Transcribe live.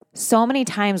so many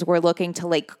times we're looking to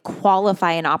like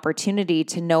qualify an opportunity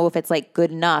to know if it's like good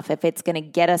enough, if it's going to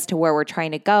get us to where we're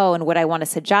trying to go. And what I want to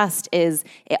suggest is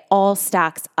it all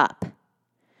stacks up.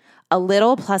 A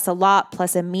little plus a lot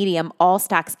plus a medium all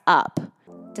stacks up.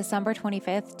 December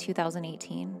 25th,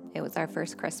 2018, it was our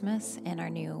first Christmas in our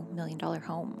new $1 million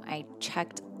home. I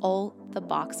checked all the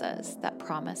boxes that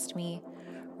promised me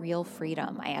real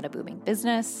freedom. I had a booming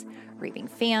business, raving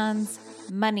fans,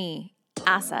 money,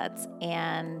 assets,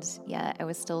 and yeah, I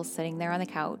was still sitting there on the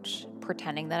couch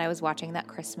pretending that I was watching that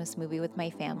Christmas movie with my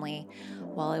family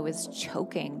while I was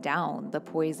choking down the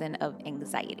poison of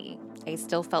anxiety. I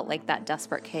still felt like that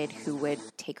desperate kid who would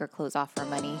take her clothes off for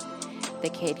money, the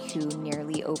kid who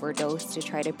nearly overdosed to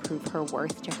try to prove her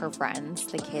worth to her friends,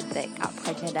 the kid that got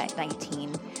pregnant at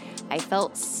 19. I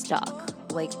felt stuck,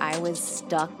 like I was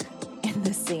stuck in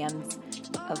the sands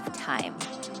of time.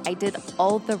 I did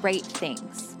all the right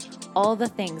things, all the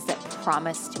things that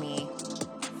promised me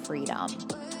freedom,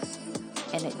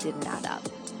 and it didn't add up.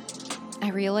 I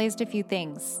realized a few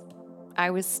things. I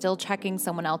was still checking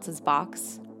someone else's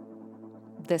box.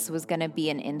 This was going to be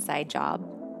an inside job,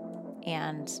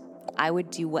 and I would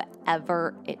do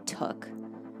whatever it took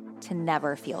to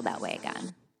never feel that way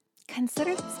again.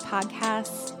 Consider this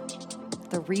podcast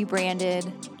the rebranded,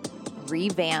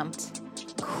 revamped,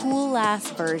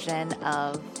 cool-ass version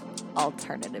of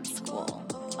Alternative School.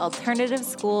 Alternative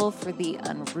School for the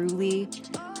unruly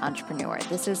entrepreneur.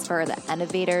 This is for the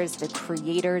innovators, the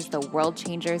creators, the world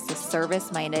changers, the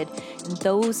service-minded, and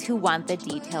those who want the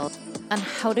details on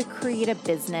how to create a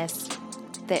business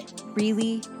that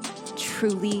really,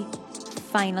 truly,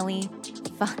 finally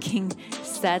fucking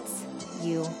sets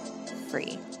you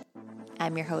free.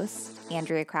 I'm your host,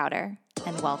 Andrea Crowder,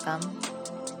 and welcome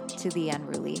to the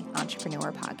Unruly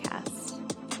Entrepreneur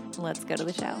Podcast. Let's go to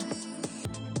the show.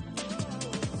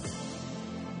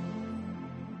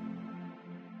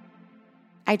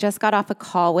 I just got off a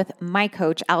call with my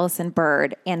coach, Allison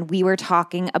Bird, and we were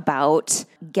talking about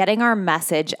getting our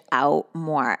message out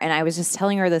more. And I was just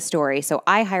telling her the story. So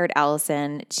I hired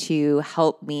Allison to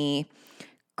help me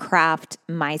craft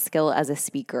my skill as a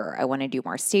speaker. I want to do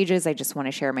more stages. I just want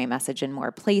to share my message in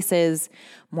more places.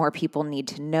 More people need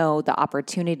to know the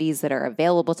opportunities that are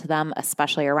available to them,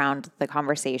 especially around the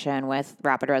conversation with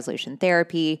rapid resolution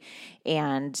therapy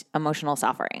and emotional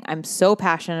suffering. I'm so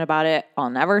passionate about it.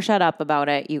 I'll never shut up about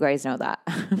it. You guys know that.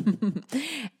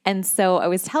 And so I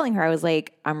was telling her, I was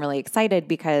like, I'm really excited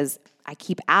because I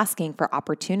keep asking for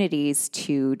opportunities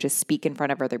to just speak in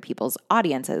front of other people's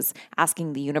audiences,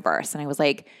 asking the universe. And I was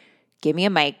like, give me a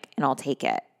mic and I'll take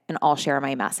it and I'll share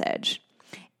my message.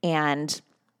 And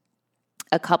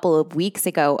a couple of weeks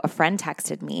ago, a friend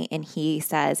texted me and he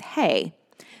says, hey,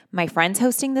 my friend's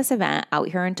hosting this event out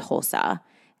here in Tulsa.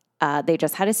 They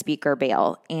just had a speaker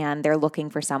bail and they're looking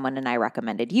for someone and I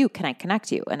recommended you. Can I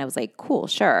connect you? And I was like, cool,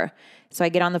 sure. So I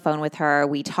get on the phone with her.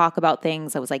 We talk about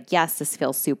things. I was like, yes, this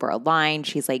feels super aligned.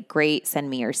 She's like, great, send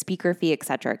me your speaker fee, et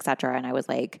cetera, et cetera. And I was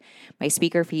like, my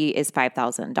speaker fee is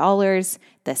 $5,000,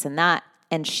 this and that.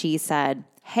 And she said,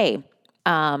 hey,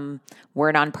 we're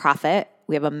a nonprofit.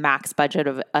 We have a max budget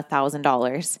of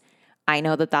 $1,000. I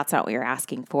know that that's not what you're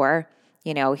asking for.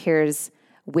 You know, here's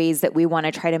ways that we want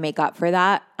to try to make up for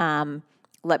that.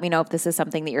 Let me know if this is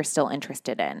something that you're still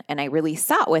interested in. And I really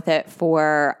sat with it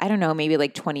for, I don't know, maybe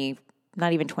like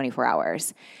not even 24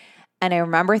 hours. And I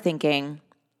remember thinking,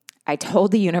 I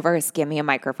told the universe, give me a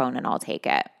microphone and I'll take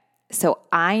it. So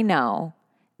I know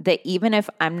that even if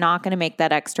I'm not going to make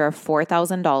that extra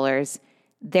 $4,000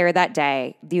 there that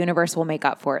day, the universe will make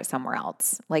up for it somewhere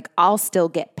else. Like I'll still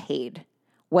get paid,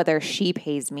 whether she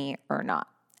pays me or not.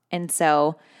 And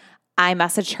so I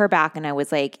messaged her back and I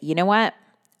was like, you know what?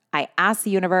 I asked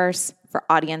the universe for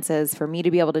audiences for me to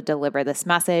be able to deliver this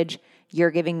message.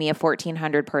 You're giving me a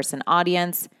 1,400 person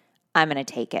audience. I'm going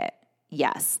to take it.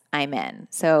 Yes, I'm in.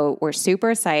 So we're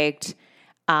super psyched.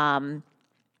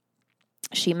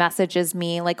 She messages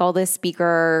me like all the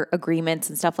speaker agreements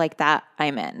and stuff like that.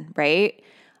 I'm in, right?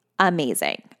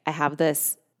 Amazing. I have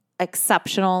this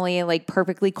exceptionally like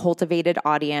perfectly cultivated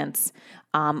audience,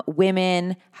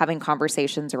 women having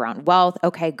conversations around wealth.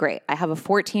 Okay, great. I have a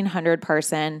 1,400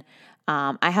 person.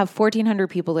 I have 1,400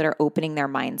 people that are opening their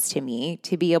minds to me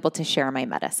to be able to share my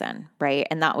medicine, right?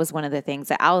 And that was one of the things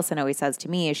that Allison always says to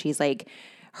me is she's like,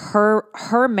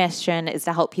 her mission is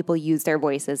to help people use their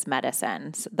voice as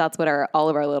medicine. So that's what all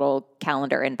of our little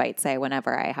calendar invites say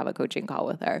whenever I have a coaching call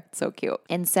with her. It's so cute.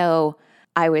 And so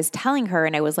I was telling her,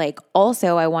 and I was like,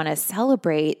 also, I want to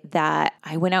celebrate that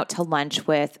I went out to lunch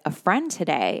with a friend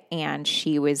today, and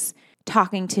she was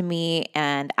talking to me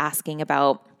and asking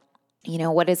about, you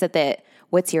know, what is it that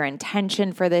what's your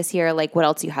intention for this year? Like, what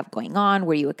else you have going on?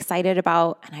 What are you excited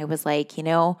about? And I was like,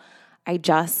 I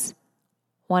just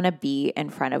want to be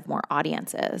in front of more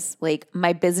audiences. Like,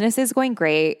 my business is going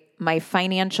great. My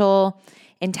financial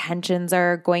intentions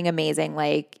are going amazing.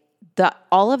 Like,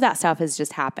 all of that stuff is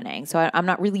just happening. So I'm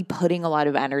not really putting a lot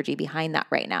of energy behind that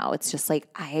right now. It's just like,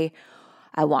 I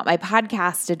want my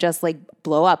podcast to just like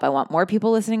blow up. I want more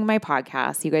people listening to my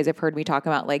podcast. You guys have heard me talk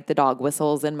about like the dog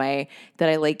whistles that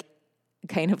I like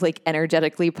kind of like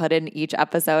energetically put in each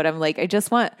episode. I'm like,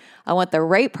 I want the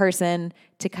right person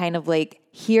to kind of like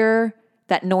hear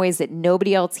that noise that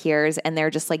nobody else hears, and they're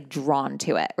just like drawn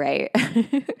to it, right?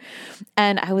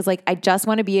 And I was like, I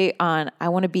want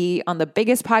to be on the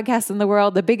biggest podcast in the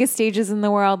world, the biggest stages in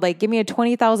the world. Like, give me a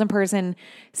 20,000 person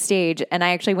stage. And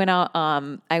I actually went out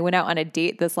on a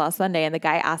date this last Sunday, and the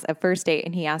guy asked a first date,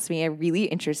 and he asked me a really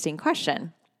interesting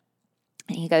question.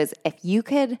 And he goes, if you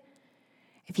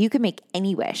could make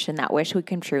any wish and that wish would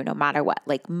come true no matter what,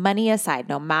 like money aside,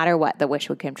 no matter what the wish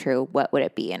would come true, what would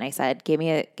it be? And I said, give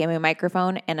me a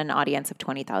microphone and an audience of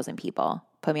 20,000 people.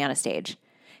 Put me on a stage.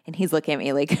 And he's looking at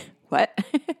me like, what?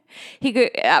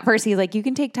 At first he's like, you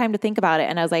can take time to think about it.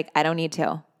 And I was like, I don't need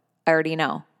to. I already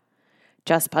know.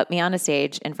 Just put me on a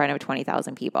stage in front of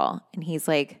 20,000 people. And he's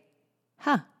like,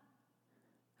 huh,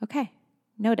 okay,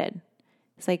 noted.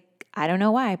 It's like, I don't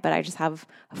know why, but I just have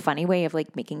a funny way of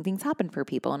like making things happen for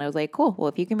people. And I was like, cool. Well,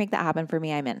 if you can make that happen for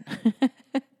me, I'm in.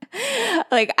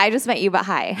 Like, I just met you, but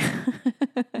hi.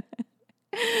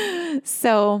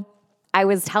 So I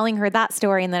was telling her that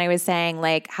story. And then I was saying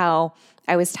like how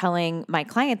I was telling my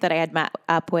client that I had met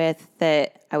up with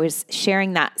that I was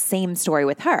sharing that same story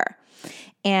with her.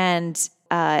 And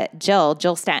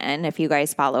Jill Stanton, if you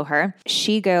guys follow her,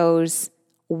 she goes,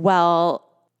 well,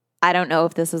 I don't know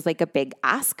if this is like a big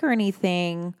ask or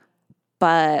anything,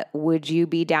 but would you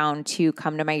be down to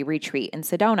come to my retreat in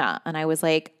Sedona? And I was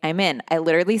like, I'm in. I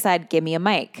literally said, give me a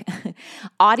mic.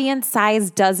 Audience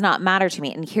size does not matter to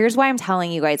me. And here's why I'm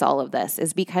telling you guys all of this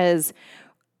is because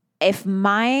if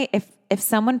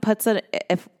someone puts it,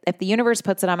 if the universe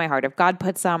puts it on my heart, if God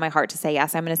puts it on my heart to say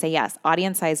yes, I'm going to say yes.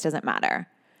 Audience size doesn't matter.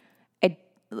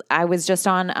 I was just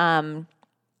on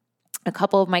a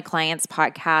couple of my clients'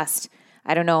 podcast,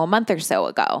 I don't know, a month or so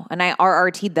ago. And I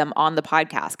RRT'd them on the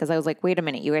podcast because I was like, wait a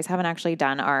minute, you guys haven't actually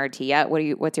done RRT yet.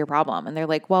 What's your problem? And they're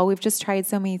like, well, we've just tried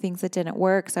so many things that didn't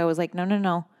work. So I was like,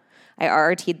 no. I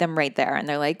RRT'd them right there. And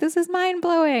they're like, this is mind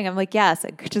blowing. I'm like, yes,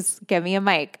 just give me a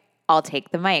mic. I'll take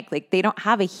the mic. Like, they don't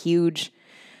have a huge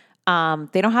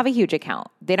account. They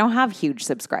don't have huge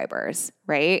subscribers,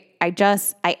 right? I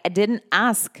didn't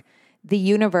ask the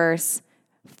universe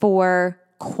for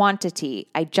quantity.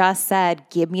 I just said,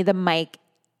 give me the mic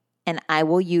and I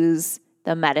will use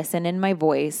the medicine in my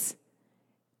voice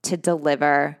to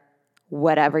deliver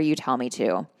whatever you tell me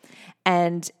to.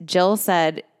 And Jill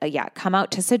said, yeah, come out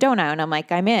to Sedona. And I'm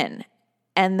like, I'm in.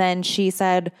 And then she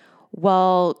said,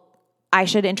 well, I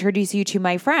should introduce you to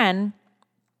my friend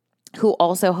who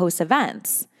also hosts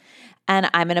events. And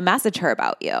I'm going to message her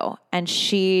about you. And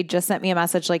she just sent me a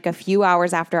message like a few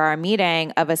hours after our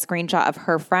meeting of a screenshot of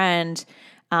her friend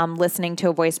listening to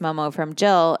a voice memo from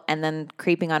Jill and then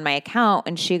creeping on my account.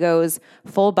 And she goes,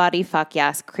 full body, fuck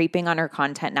yes, creeping on her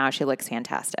content now. She looks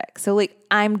fantastic. So like,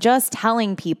 I'm just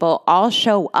telling people I'll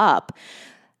show up.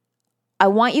 I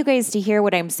want you guys to hear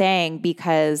what I'm saying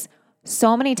because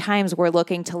so many times we're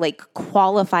looking to like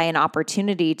qualify an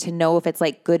opportunity to know if it's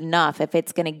like good enough, if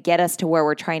it's going to get us to where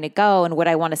we're trying to go. And what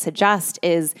I want to suggest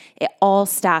is it all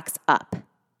stacks up.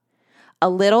 A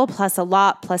little plus a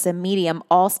lot plus a medium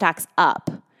all stacks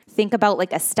up. Think about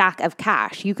like a stack of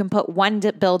cash. You can put one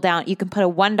bill down. You can put a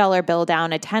 $1 bill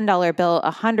down, a $10 bill,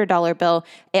 a $100 bill.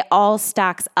 It all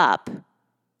stacks up.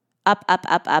 Up, up,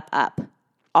 up, up, up.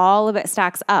 All of it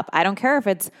stacks up. I don't care if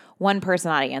it's one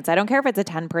person audience. I don't care if it's a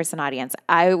 10-person audience.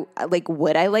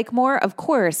 Would I like more? Of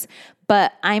course.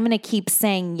 But I'm going to keep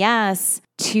saying yes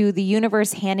to the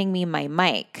universe handing me my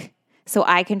mic so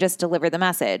I can just deliver the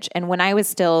message. And when I was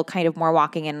still kind of more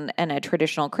walking in a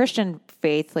traditional Christian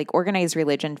faith, like organized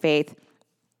religion faith,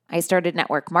 I started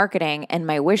network marketing and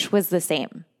my wish was the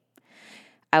same.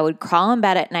 I would crawl in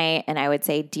bed at night and I would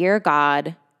say, dear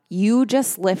God, you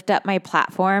just lift up my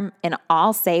platform and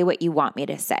I'll say what you want me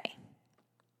to say.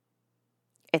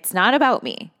 It's not about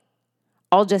me.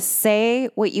 I'll just say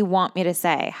what you want me to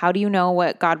say. How do you know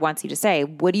what God wants you to say?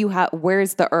 What do you have?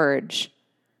 Where's the urge?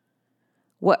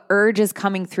 What urge is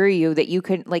coming through you that you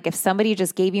could, like, if somebody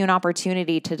just gave you an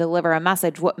opportunity to deliver a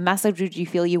message, what message would you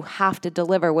feel you have to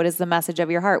deliver? What is the message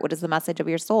of your heart? What is the message of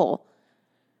your soul?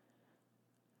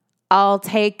 I'll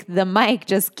take the mic.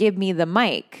 Just give me the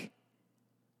mic.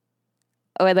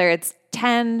 Whether it's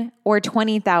 10 or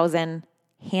 20,000,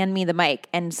 hand me the mic.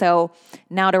 And so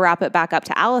now to wrap it back up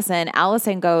to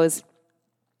Allison goes,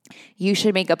 you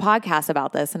should make a podcast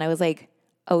about this. And I was like,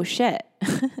 oh shit,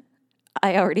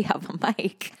 I already have a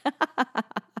mic.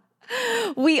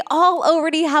 We all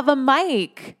already have a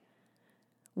mic.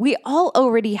 We're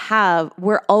already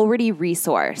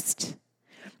resourced.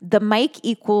 The mic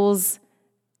is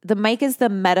the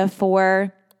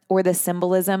metaphor or the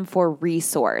symbolism for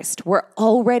resourced. We're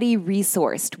already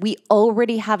resourced. We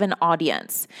already have an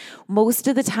audience. Most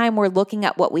of the time we're looking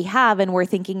at what we have and we're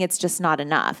thinking it's just not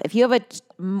enough. If you have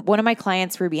one of my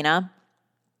clients, Rubina,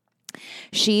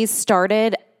 she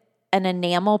started an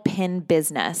enamel pin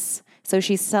business. So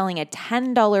she's selling a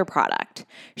 $10 product.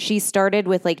 She started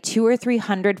with like 200 or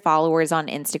 300 followers on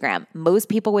Instagram. Most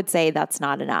people would say that's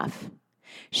not enough.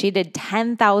 She did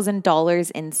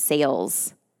 $10,000 in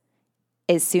sales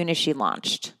as soon as she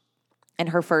launched in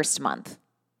her first month.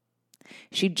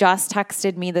 She just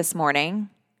texted me this morning.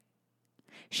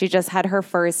 She just had her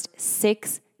first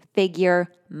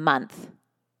 6-figure month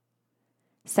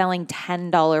selling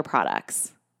 $10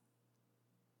 products.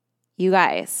 You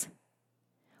guys,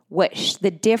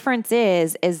 the difference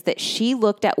is that she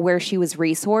looked at where she was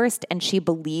resourced and she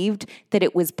believed that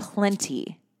it was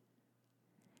plenty.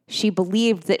 She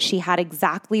believed that she had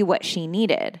exactly what she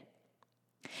needed.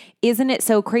 Isn't it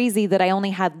so crazy that I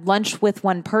only had lunch with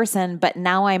one person, but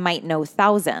now I might know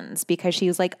thousands? Because she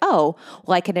was like, oh,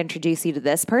 well, I could introduce you to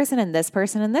this person and this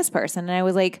person and this person. And I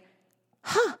was like,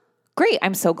 great.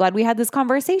 I'm so glad we had this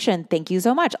conversation. Thank you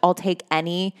so much. I'll take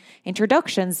any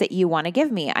introductions that you want to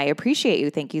give me. I appreciate you.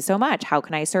 Thank you so much. How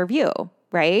can I serve you?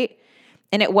 Right?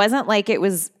 And it wasn't like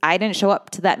I didn't show up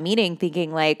to that meeting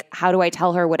thinking like, how do I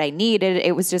tell her what I needed?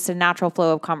 It was just a natural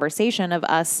flow of conversation of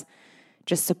us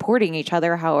just supporting each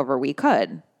other however we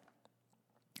could.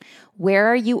 Where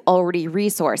are you already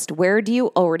resourced? Where do you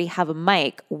already have a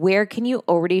mic? Where can you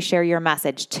already share your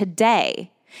message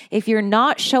today? If you're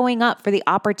not showing up for the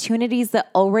opportunities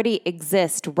that already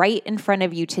exist right in front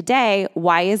of you today,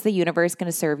 why is the universe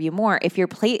going to serve you more? If your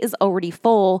plate is already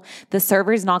full, the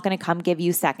server's not going to come give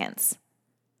you seconds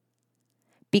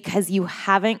because you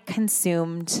haven't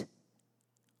consumed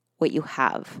what you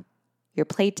have. Your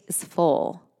plate is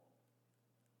full.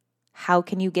 How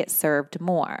can you get served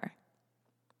more?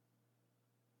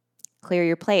 Clear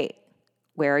your plate.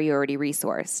 Where are you already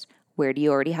resourced? Where do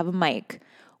you already have a mic?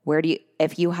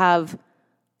 If you have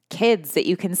kids that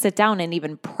you can sit down and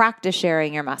even practice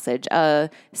sharing your message, a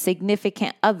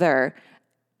significant other,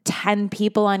 10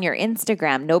 people on your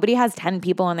Instagram. Nobody has 10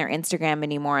 people on their Instagram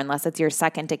anymore unless it's your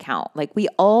second account. Like we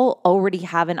all already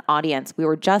have an audience. We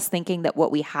were just thinking that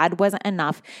what we had wasn't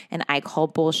enough, and I call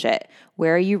bullshit.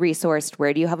 Where are you resourced?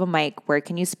 Where do you have a mic? Where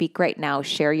can you speak right now?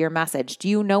 Share your message. Do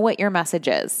you know what your message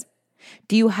is?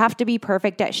 Do you have to be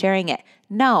perfect at sharing it?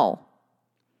 No.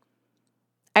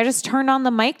 I just turned on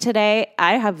the mic today.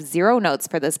 I have 0 notes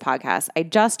for this podcast. I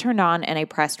just turned on and I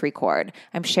pressed record.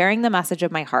 I'm sharing the message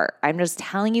of my heart. I'm just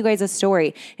telling you guys a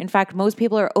story. In fact, most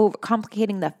people are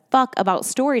overcomplicating the fuck about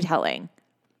storytelling.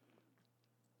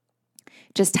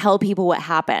 Just tell people what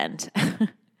happened.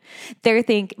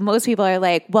 Most people are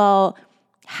like, well,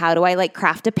 how do I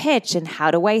craft a pitch and how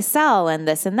do I sell and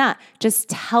this and that? Just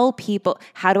tell people,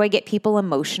 how do I get people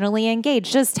emotionally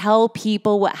engaged? Just tell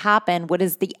people what happened. What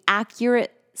is the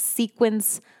accurate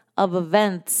sequence of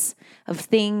events, of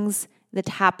things that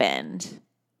happened?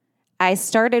 I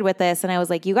started with this and I was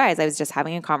like, you guys, I was just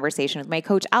having a conversation with my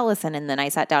coach, Allison, and then I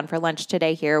sat down for lunch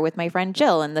today here with my friend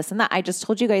Jill and this and that. I just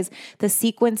told you guys the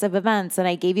sequence of events and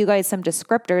I gave you guys some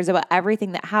descriptors about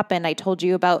everything that happened. I told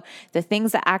you about the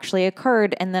things that actually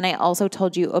occurred, and then I also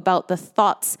told you about the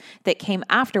thoughts that came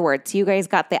afterwards. So you guys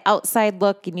got the outside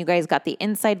look and you guys got the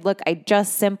inside look. I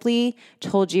just simply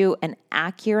told you an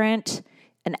accurate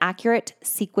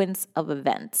sequence of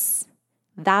events.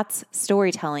 That's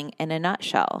storytelling in a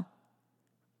nutshell.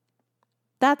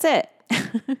 That's it.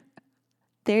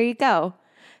 There you go.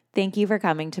 Thank you for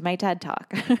coming to my TED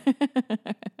Talk.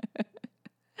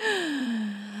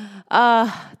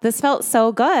 This felt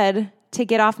so good to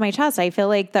get off my chest. I feel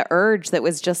like the urge that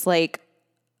was just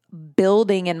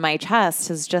building in my chest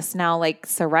has just now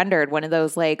surrendered. One of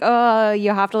those you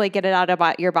have to get it out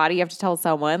of your body. You have to tell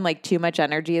someone too much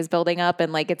energy is building up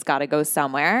and it's got to go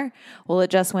somewhere. Well, it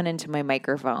just went into my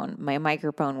microphone. My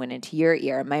microphone went into your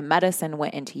ear. My medicine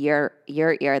went into your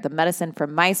ear. The medicine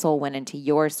from my soul went into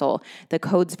your soul. The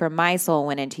codes from my soul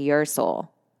went into your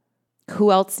soul.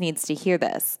 Who else needs to hear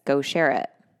this? Go share it.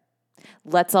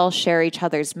 Let's all share each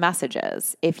other's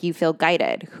messages. If you feel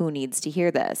guided, who needs to hear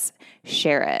this?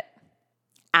 Share it.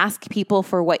 Ask people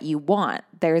for what you want.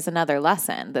 There's another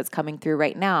lesson that's coming through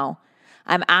right now.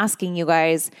 I'm asking you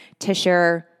guys to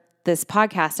share this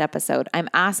podcast episode. I'm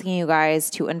asking you guys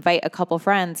to invite a couple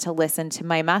friends to listen to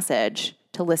my message,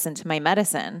 to listen to my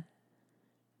medicine.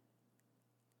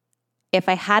 If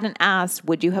I hadn't asked,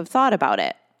 would you have thought about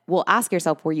it? Well, ask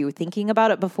yourself, were you thinking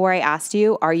about it before I asked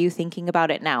you? Are you thinking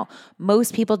about it now?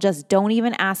 Most people just don't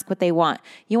even ask what they want.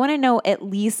 You want to know at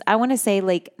least, I want to say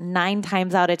like 9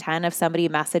 times out of 10, if somebody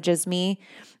messages me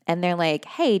and they're like,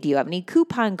 hey, do you have any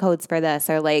coupon codes for this?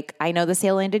 Or like, I know the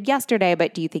sale ended yesterday,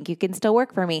 but do you think you can still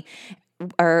work for me?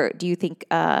 Or do you think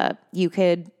you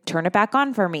could turn it back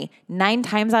on for me? 9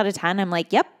 times out of 10, I'm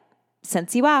like, yep,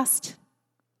 since you asked.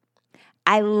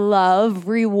 I love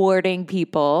rewarding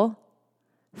people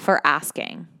for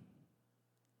asking.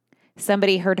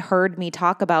 Somebody heard me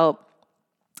talk about,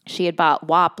 she had bought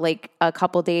WAP like a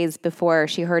couple days before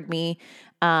she heard me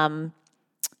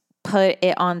put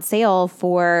it on sale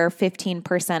for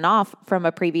 15% off from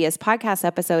a previous podcast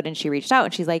episode. And she reached out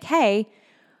and she's like, hey,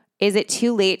 is it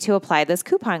too late to apply this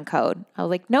coupon code? I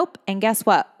was like, nope. And guess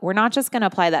what? We're not just going to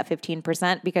apply that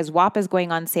 15% because WAP is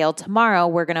going on sale tomorrow.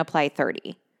 We're going to apply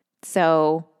 30.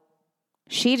 So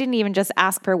she didn't even just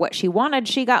ask for what she wanted.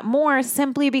 She got more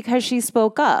simply because she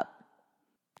spoke up.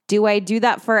 Do I do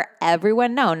that for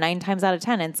everyone? No, 9 times out of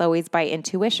 10, it's always by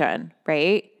intuition,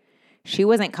 right? She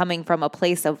wasn't coming from a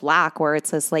place of lack where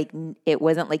it's just like, it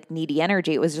wasn't like needy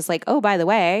energy. It was just like, oh, by the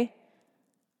way.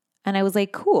 And I was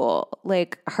like, cool.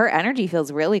 Like her energy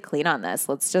feels really clean on this.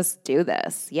 Let's just do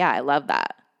this. Yeah, I love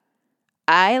that.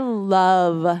 I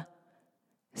love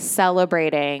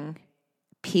celebrating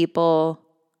people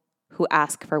who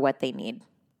ask for what they need.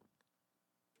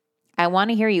 I want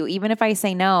to hear you. Even if I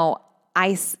say no,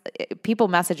 people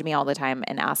message me all the time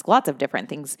and ask lots of different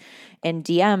things in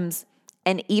DMs.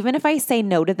 And even if I say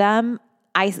no to them,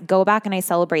 I go back and I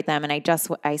celebrate them. And I just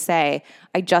want to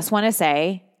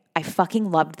say, I fucking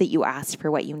loved that you asked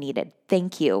for what you needed.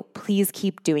 Thank you. Please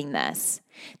keep doing this.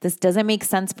 This doesn't make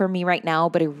sense for me right now,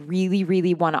 but I really,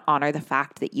 really want to honor the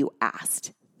fact that you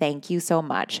asked. Thank you so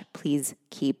much. Please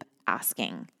keep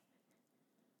asking.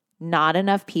 Not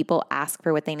enough people ask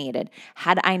for what they needed.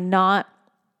 Had I not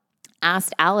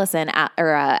asked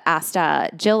asked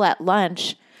Jill at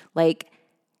lunch, like,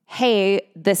 hey,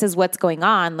 this is what's going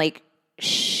on, like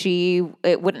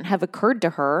it wouldn't have occurred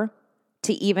to her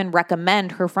to even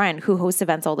recommend her friend who hosts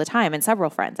events all the time, and several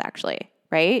friends actually,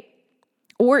 right?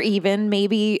 Or even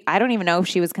maybe, I don't even know if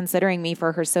she was considering me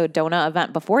for her Sedona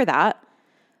event before that,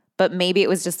 but maybe it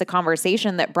was just a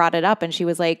conversation that brought it up and she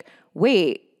was like,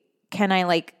 wait,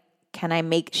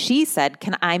 she said,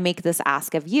 can I make this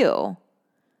ask of you?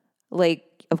 Like,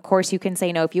 of course you can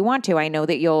say no if you want to. I know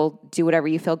that you'll do whatever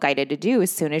you feel guided to do.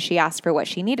 As soon as she asked for what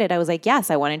she needed, I was like, yes,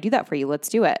 I want to do that for you. Let's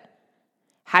do it.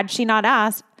 Had she not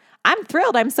asked, I'm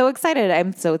thrilled. I'm so excited.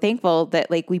 I'm so thankful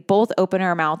that like we both opened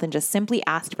our mouth and just simply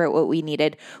asked for what we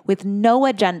needed with no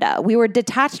agenda. We were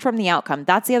detached from the outcome.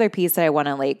 That's the other piece that I want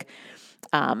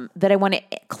to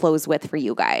close with for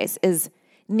you guys is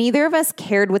neither of us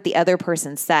cared what the other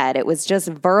person said. It was just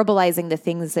verbalizing the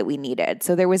things that we needed.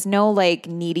 So there was no like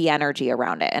needy energy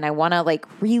around it. And I want to like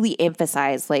really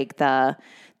emphasize like the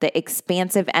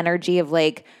expansive energy of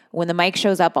like, when the mic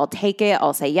shows up, I'll take it.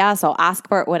 I'll say yes. I'll ask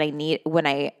for it when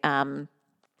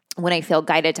I feel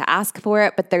guided to ask for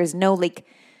it. But there's no like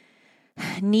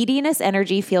neediness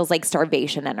energy feels like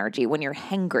starvation energy when you're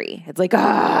hangry. It's like,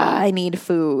 I need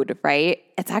food, right?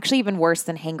 It's actually even worse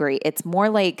than hangry. It's more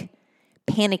like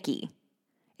panicky.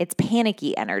 It's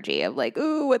panicky energy of like,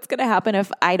 ooh, what's going to happen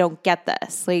if I don't get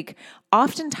this? Like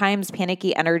oftentimes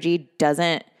panicky energy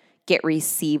doesn't get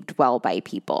received well by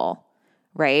people,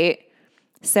 right?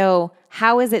 So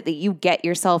how is it that you get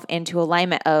yourself into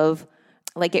alignment of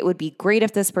like, it would be great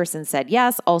if this person said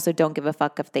yes. Also, don't give a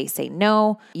fuck if they say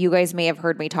no. You guys may have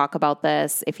heard me talk about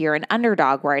this. If you're an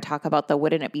underdog, where I talk about the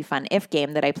wouldn't it be fun if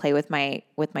game that I play with my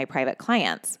private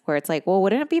clients, where it's like, well,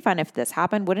 wouldn't it be fun if this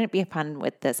happened? Wouldn't it be fun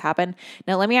with this happen?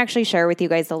 Now, let me actually share with you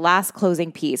guys the last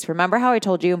closing piece. Remember how I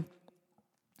told you,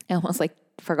 I almost like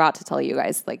forgot to tell you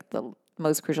guys like the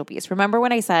most crucial piece. Remember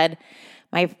when I said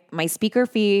my speaker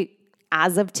fee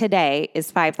as of today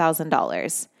is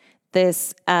 $5,000.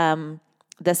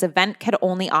 This event could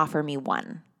only offer me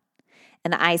one.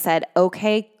 And I said,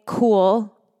 okay,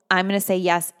 cool. I'm going to say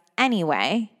yes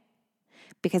anyway,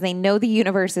 because I know the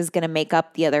universe is going to make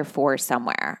up the other 4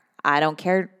 somewhere. I don't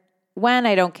care when,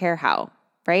 I don't care how,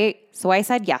 right? So I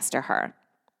said yes to her.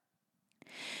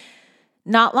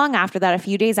 Not long after that, a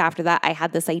few days after that, I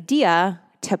had this idea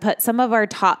to put some of our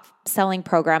top selling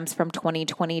programs from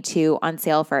 2022 on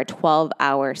sale for a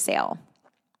 12-hour sale.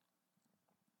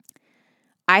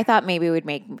 I thought maybe we'd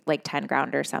make like 10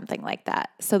 grand or something like that.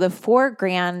 So the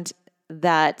 $4,000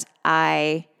 that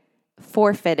I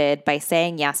forfeited by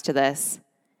saying yes to this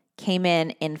came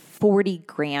in 40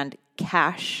 grand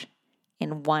cash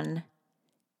in one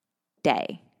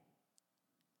day.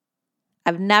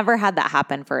 I've never had that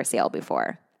happen for a sale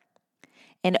before.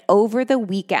 And over the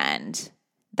weekend,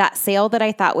 that sale that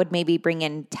I thought would maybe bring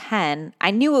in 10,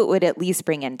 I knew it would at least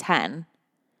bring in 10.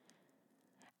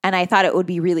 And I thought it would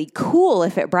be really cool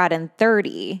if it brought in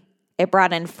 30. It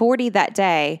brought in 40 that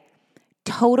day.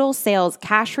 Total sales,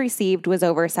 cash received was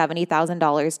over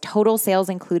 $70,000. Total sales,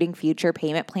 including future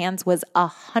payment plans, was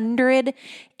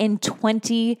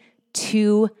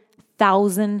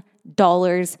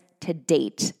 $122,000 to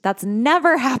date. That's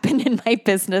never happened in my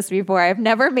business before. I've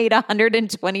never made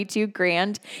 122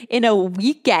 grand in a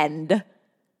weekend.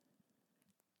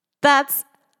 That's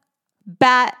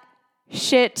bat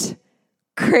shit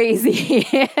crazy.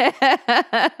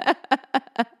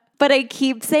 But I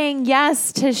keep saying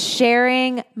yes to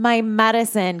sharing my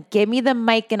medicine. Give me the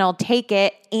mic and I'll take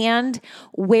it. And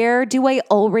where do I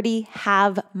already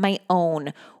have my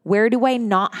own? Where do I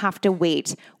not have to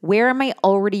wait? Where am I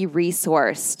already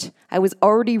resourced? I was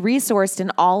already resourced in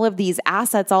all of these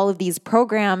assets, all of these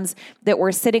programs that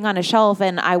were sitting on a shelf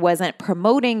and I wasn't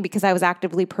promoting because I was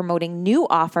actively promoting new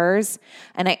offers.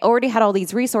 And I already had all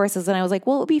these resources and I was like,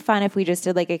 well, it would be fun if we just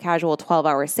did like a casual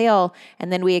 12-hour sale.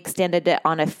 And then we extended it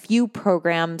on a few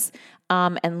programs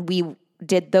and we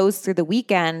did those through the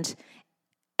weekend.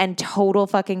 And total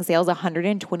fucking sales,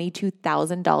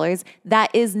 $122,000.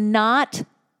 That is not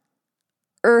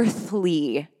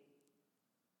earthly.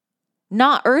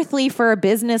 Not earthly for a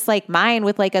business like mine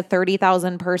with like a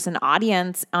 30,000 person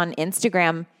audience on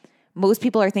Instagram. Most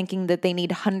people are thinking that they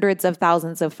need hundreds of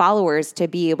thousands of followers to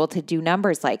be able to do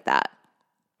numbers like that.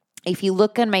 If you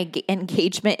look at my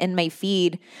engagement in my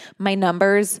feed, my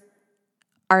numbers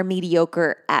are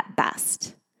mediocre at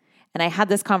best. And I had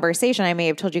this conversation, I may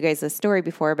have told you guys this story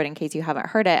before, but in case you haven't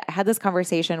heard it, I had this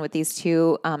conversation with these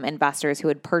two investors who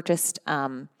had purchased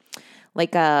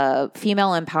like a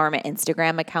female empowerment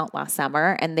Instagram account last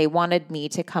summer, and they wanted me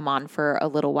to come on for a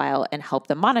little while and help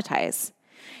them monetize.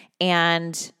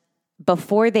 And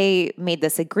before they made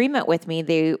this agreement with me,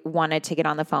 they wanted to get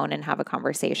on the phone and have a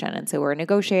conversation. And so we're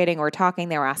negotiating, we're talking,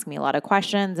 they were asking me a lot of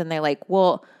questions, and they're like,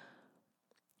 well,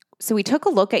 so we took a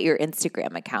look at your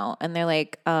Instagram account and they're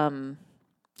like,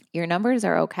 your numbers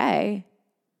are okay.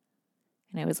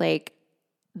 And I was like,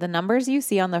 the numbers you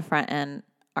see on the front end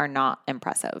are not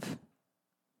impressive.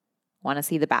 Want to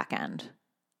see the back end.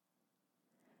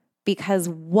 Because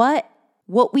what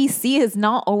we see is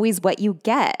not always what you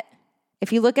get.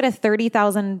 If you look at a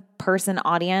 30,000 person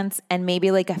audience and maybe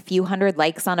like a few hundred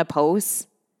likes on a post,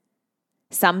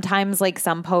 sometimes like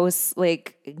some posts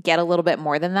like get a little bit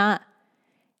more than that.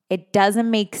 It doesn't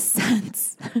make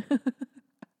sense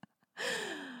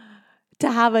to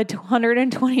have a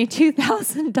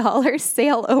 $122,000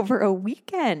 sale over a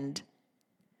weekend.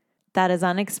 That is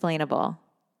unexplainable.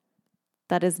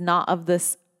 That is not of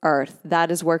this earth. That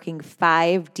is working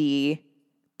 5D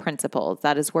principles.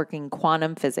 That is working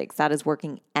quantum physics. That is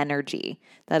working energy.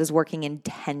 That is working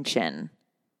intention.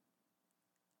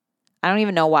 I don't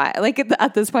even know why. Like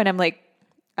at this point, I'm like,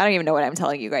 I don't even know what I'm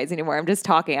telling you guys anymore. I'm just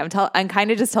talking. I'm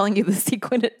kind of just telling you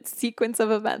the sequence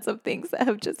of events of things that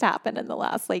have just happened in the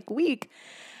last like week.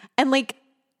 And like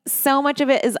so much of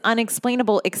it is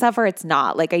unexplainable, except for it's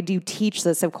not. Like I do teach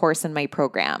this, of course, in my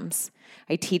programs.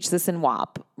 I teach this in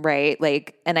WAP, right?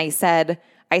 Like, and I said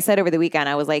over the weekend,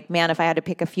 I was like, man, if I had to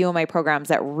pick a few of my programs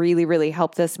that really, really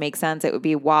helped this make sense, it would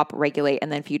be WAP, Regulate, and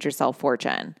then Future Self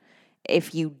Fortune.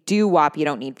 If you do WAP, you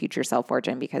don't need Future Self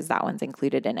Fortune because that one's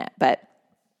included in it. But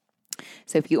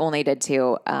so if you only did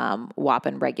two, WAP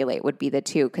and Regulate would be the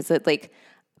two.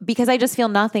 Because I just feel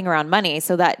nothing around money.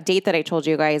 So that date that I told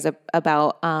you guys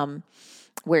about,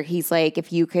 where he's like,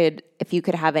 if you could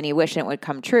have any wish and it would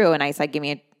come true. And I said, give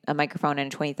me a microphone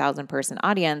and a 20,000 person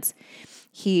audience.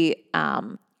 We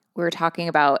were talking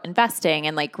about investing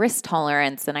and like risk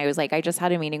tolerance. And I was like, I just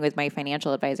had a meeting with my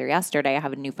financial advisor yesterday. I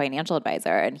have a new financial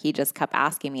advisor. And he just kept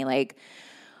asking me like,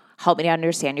 help me to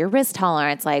understand your risk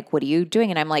tolerance. Like, what are you doing?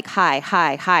 And I'm like,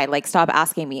 hi. Like, stop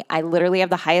asking me. I literally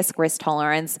have the highest risk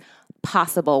tolerance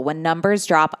possible. When numbers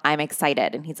drop, I'm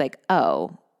excited. And he's like,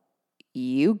 oh,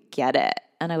 you get it.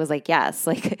 And I was like, yes.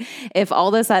 Like, if all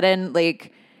of a sudden,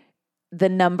 like, the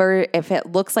number, if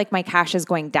it looks like my cash is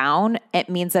going down, it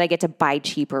means that I get to buy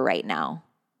cheaper right now.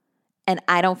 And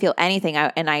I don't feel anything.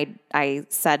 I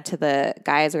said to the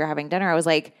guy as we were having dinner, I was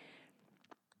like,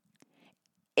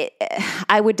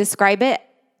 I would describe it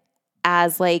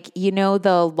as like,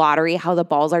 the lottery, how the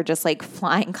balls are just like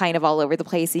flying kind of all over the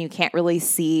place and you can't really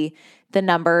see the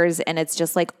numbers and it's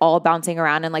just like all bouncing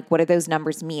around and like, what do those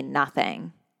numbers mean?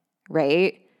 Nothing,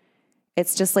 right?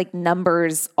 It's just like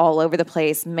numbers all over the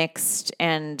place, mixed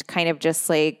and kind of just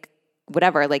like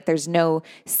whatever. Like there's no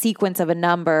sequence of a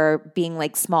number being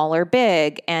like small or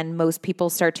big. And most people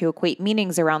start to equate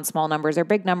meanings around small numbers or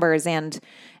big numbers. And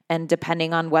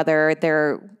depending on whether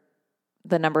they're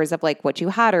the numbers of like what you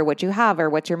had or what you have or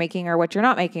what you're making or what you're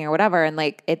not making or whatever. And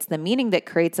like, it's the meaning that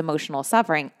creates emotional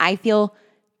suffering. I feel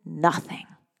nothing.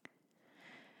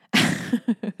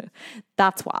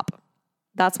 That's WAP.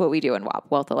 That's what we do in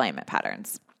WAP, wealth alignment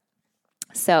patterns.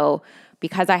 So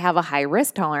because I have a high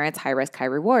risk tolerance, high risk, high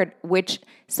reward,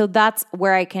 so that's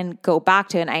where I can go back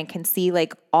to and I can see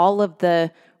like all of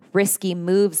the risky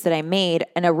moves that I made.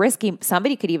 And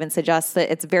somebody could even suggest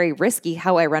that it's very risky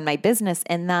how I run my business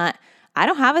in that I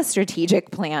don't have a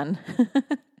strategic plan.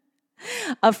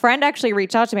 A friend actually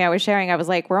reached out to me. I was sharing, I was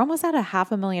like, we're almost at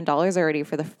 $500,000 already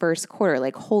for the first quarter.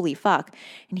 Like, holy fuck.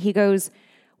 And he goes,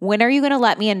 when are you going to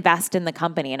let me invest in the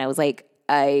company? And I was like,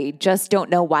 I just don't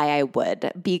know why I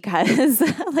would, because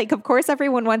like, of course,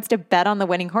 everyone wants to bet on the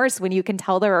winning horse when you can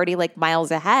tell they're already like miles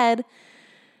ahead.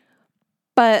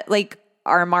 But like,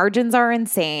 our margins are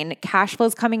insane. Cash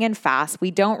flow's coming in fast.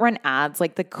 We don't run ads.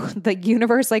 Like the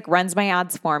universe like runs my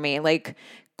ads for me. Like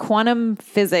quantum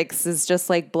physics is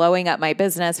just like blowing up my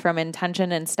business from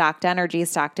intention and stacked energy,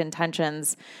 stacked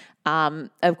intentions.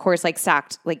 Of course, like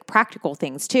stacked like practical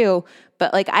things too.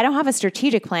 But like I don't have a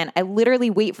strategic plan. I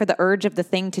literally wait for the urge of the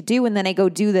thing to do and then I go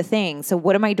do the thing. So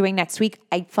what am I doing next week?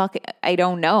 I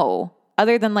don't know.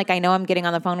 Other than like, I know I'm getting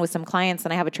on the phone with some clients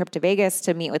and I have a trip to Vegas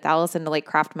to meet with Allison to like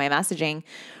craft my messaging.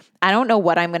 I don't know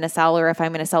what I'm going to sell or if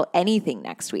I'm going to sell anything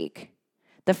next week.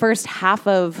 The first half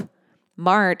of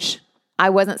March, I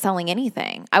wasn't selling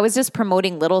anything. I was just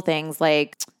promoting little things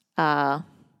like, why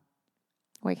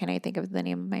can't I think of the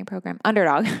name of my program?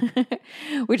 Underdog,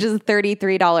 which is a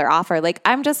 $33 offer. Like,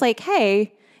 I'm just like,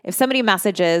 hey, if somebody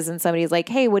messages and somebody's like,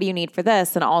 hey, what do you need for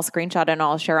this? And I'll screenshot and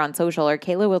I'll share on social, or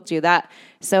Kayla will do that.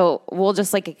 So we'll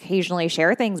just like occasionally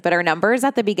share things. But our numbers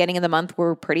at the beginning of the month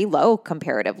were pretty low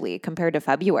comparatively compared to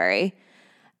February.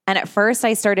 And at first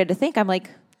I started to think, I'm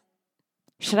like,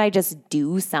 should I just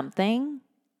do something?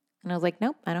 And I was like,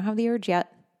 nope, I don't have the urge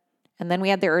yet. And then we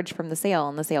had the urge from the sale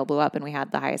and the sale blew up and we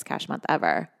had the highest cash month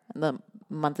ever. And the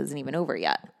month isn't even over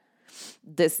yet.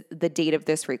 The date of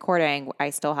this recording, I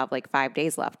still have like 5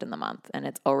 days left in the month and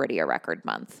it's already a record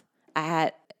month.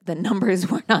 The numbers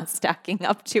were not stacking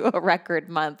up to a record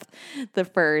month. The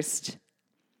first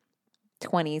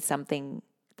 20 something,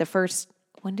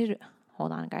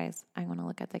 hold on guys. I want to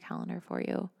look at the calendar for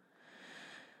you.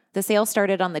 The sale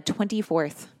started on the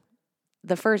 24th.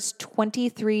 The first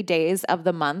 23 days of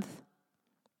the month,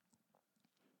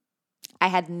 I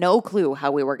had no clue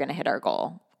how we were going to hit our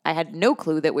goal. I had no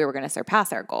clue that we were going to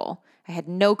surpass our goal. I had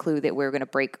no clue that we were going to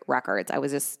break records. I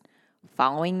was just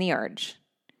following the urge.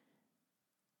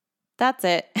 That's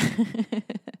it.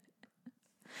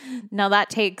 Now that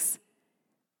takes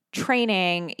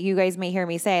training. You guys may hear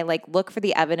me say, like, look for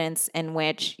the evidence in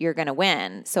which you're going to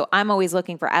win. So I'm always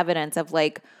looking for evidence of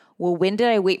like, well, when did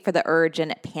I wait for the urge and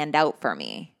it panned out for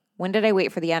me? When did I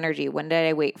wait for the energy? When did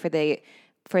I wait for the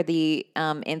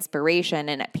inspiration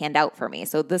and it panned out for me?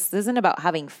 So this isn't about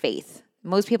having faith.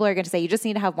 Most people are going to say you just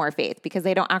need to have more faith because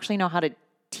they don't actually know how to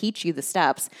teach you the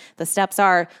steps. The steps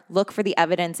are look for the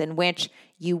evidence in which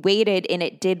you waited and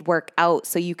it did work out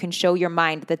so you can show your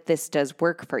mind that this does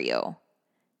work for you.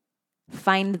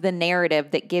 Find the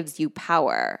narrative that gives you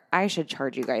power. I should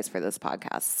charge you guys for this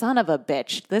podcast. Son of a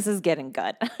bitch. This is getting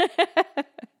good.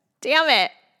 Damn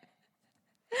it.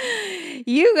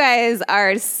 You guys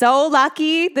are so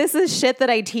lucky. This is shit that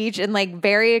I teach in like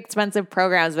very expensive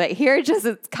programs, but here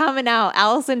it's coming out.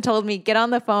 Allison told me, get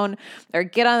on the phone or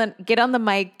get on the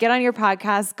mic, get on your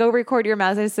podcast, go record your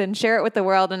message and share it with the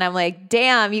world. And I'm like,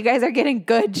 damn, you guys are getting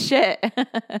good shit.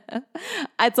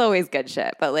 It's always good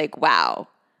shit, but like, wow.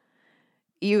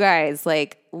 You guys,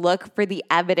 like, look for the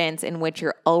evidence in which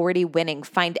you're already winning.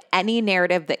 Find any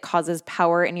narrative that causes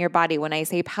power in your body. When I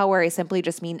say power, I simply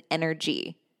just mean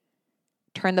energy.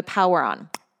 Turn the power on.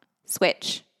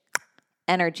 Switch.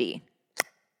 Energy.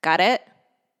 Got it?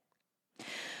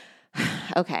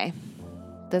 Okay.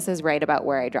 This is right about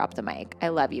where I dropped the mic. I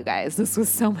love you guys. This was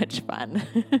so much fun.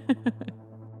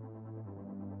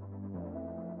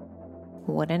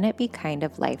 Wouldn't it be kind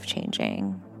of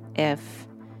life-changing if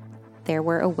there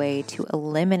were a way to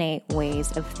eliminate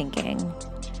ways of thinking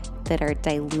that are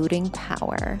diluting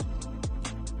power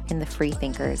in the free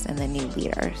thinkers and the new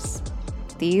leaders?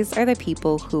 These are the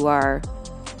people who are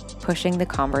pushing the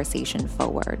conversation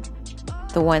forward,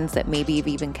 the ones that maybe have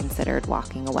even considered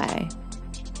walking away.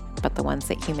 but the ones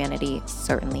that humanity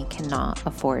certainly cannot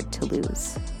afford to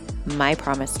lose. My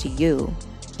promise to you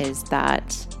is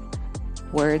that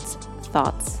words,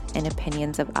 thoughts, and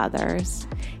opinions of others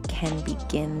can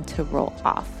begin to roll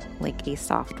off like a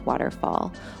soft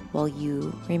waterfall while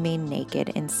you remain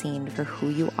naked and seen for who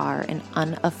you are and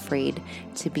unafraid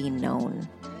to be known.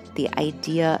 The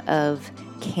idea of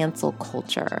cancel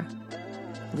culture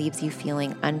leaves you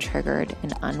feeling untriggered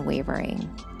and unwavering.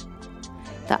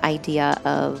 The idea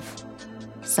of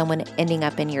someone ending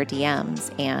up in your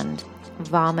DMs and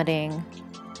vomiting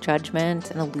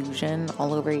judgment and illusion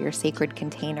all over your sacred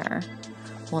container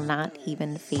will not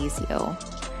even faze you.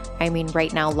 I mean,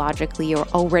 right now, logically, you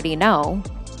already know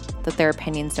that their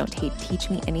opinions don't teach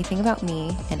me anything about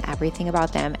me and everything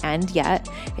about them, and yet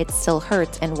it still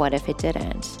hurts. And what if it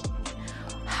didn't?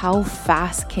 How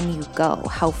fast can you go?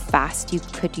 How fast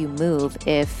could you move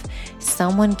if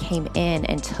someone came in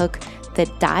and took the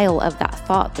dial of that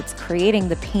thought that's creating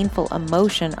the painful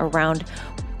emotion around,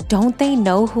 don't they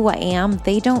know who I am?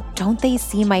 Don't they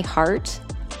see my heart?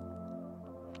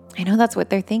 I know that's what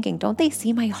they're thinking. Don't they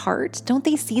see my heart? Don't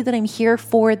they see that I'm here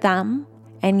for them?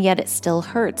 And yet it still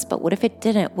hurts. But what if it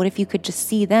didn't? What if you could just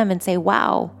see them and say,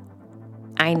 wow,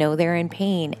 I know they're in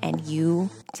pain and you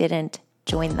didn't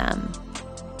join them?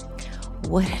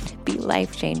 Wouldn't it be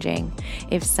life-changing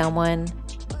if someone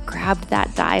grabbed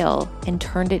that dial and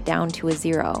turned it down to a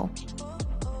 0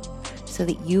 so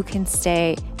that you can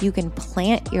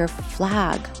plant your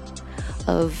flag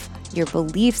of your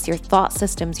beliefs, your thought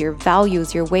systems, your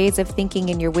values, your ways of thinking,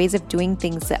 and your ways of doing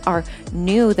things that are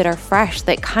new, that are fresh,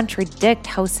 that contradict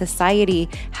how society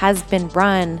has been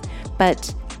run,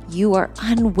 but you are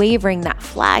unwavering. That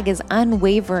flag is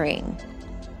unwavering.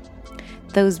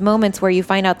 Those moments where you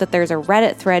find out that there's a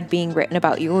Reddit thread being written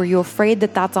about you, or you're afraid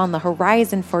that that's on the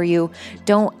horizon for you,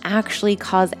 don't actually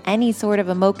cause any sort of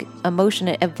emotion.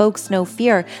 It evokes no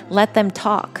fear. Let them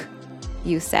talk,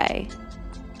 you say.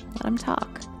 Let them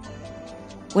talk.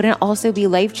 Wouldn't it also be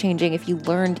life-changing if you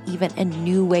learned even a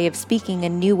new way of speaking, a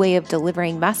new way of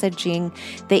delivering messaging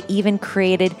that even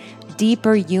created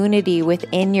deeper unity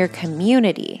within your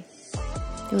community?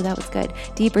 Ooh, that was good.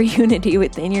 Deeper unity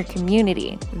within your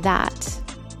community. That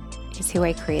is who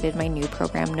I created my new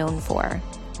program known for.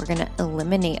 We're going to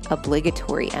eliminate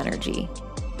obligatory energy.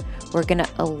 We're going to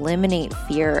eliminate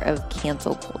fear of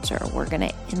cancel culture. We're going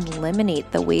to eliminate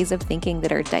the ways of thinking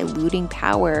that are diluting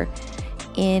power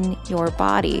in your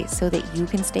body so that you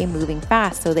can stay moving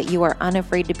fast, so that you are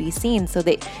unafraid to be seen, so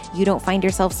that you don't find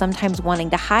yourself sometimes wanting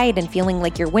to hide and feeling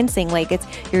like you're wincing, like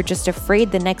you're just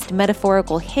afraid the next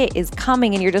metaphorical hit is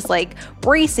coming and you're just like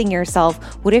bracing yourself.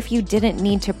 What if you didn't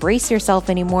need to brace yourself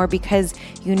anymore because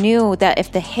you knew that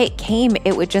if the hit came,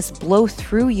 it would just blow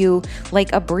through you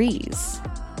like a breeze?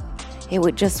 It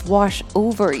would just wash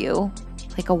over you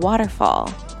like a waterfall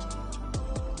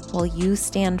while you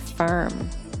stand firm,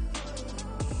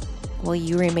 while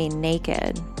you remain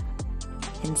naked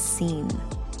and seen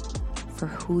for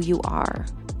who you are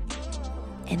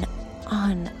and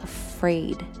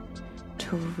unafraid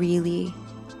to really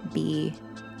be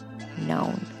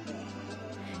known.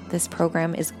 This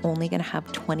program is only going to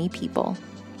have 20 people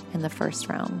in the first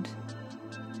round.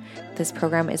 This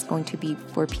program is going to be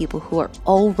for people who are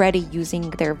already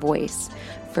using their voice,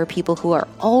 for people who are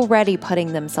already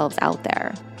putting themselves out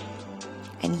there.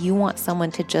 And you want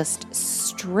someone to just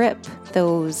strip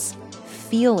those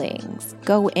feelings,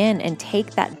 go in and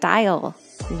take that dial,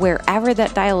 wherever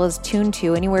that dial is tuned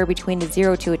to, anywhere between a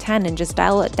 0 to a 10, and just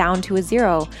dial it down to a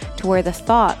 0 to where the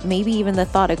thought, maybe even the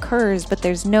thought occurs, but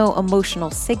there's no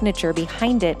emotional signature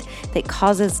behind it that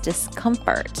causes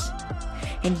discomfort.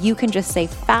 And you can just say,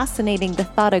 fascinating, the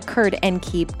thought occurred, and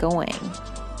keep going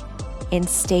and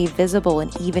stay visible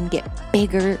and even get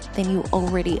bigger than you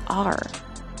already are.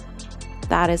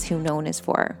 That is who known is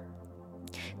for.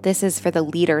 This is for the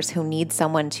leaders who need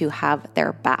someone to have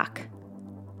their back,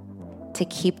 to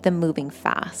keep them moving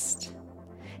fast,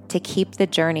 to keep the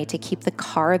journey, to keep the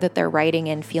car that they're riding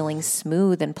in feeling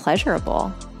smooth and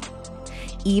pleasurable.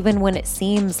 Even when it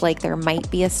seems like there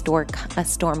might be a storm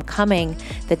coming,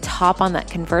 the top on that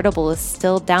convertible is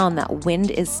still down, that wind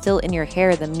is still in your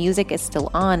hair, the music is still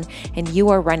on, and you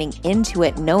are running into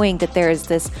it knowing that there is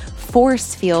this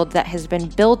force field that has been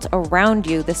built around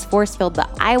you, this force field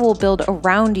that I will build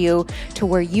around you to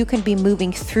where you can be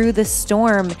moving through the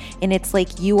storm, and it's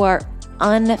like you are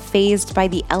unfazed by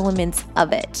the elements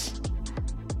of it.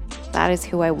 That is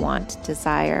who I want,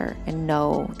 desire, and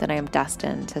know that I am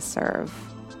destined to serve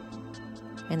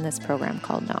in this program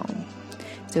called Known.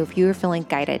 So if you are feeling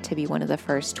guided to be one of the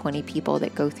first 20 people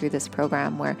that go through this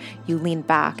program, where you lean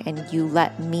back and you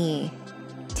let me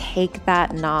take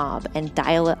that knob and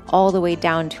dial it all the way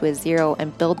down to a 0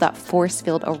 and build that force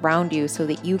field around you so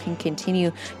that you can continue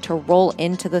to roll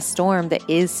into the storm that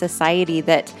is society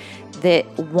that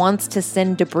wants to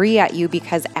send debris at you,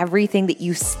 because everything that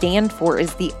you stand for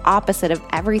is the opposite of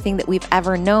everything that we've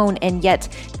ever known. And yet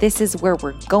this is where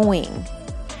we're going.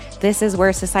 This is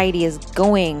where society is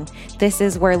going. This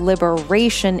is where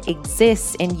liberation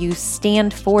exists, and you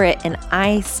stand for it, and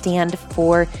I stand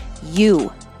for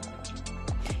you.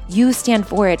 You stand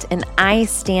for it, and I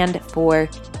stand for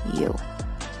you.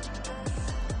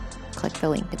 Click the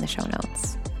link in the show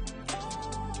notes.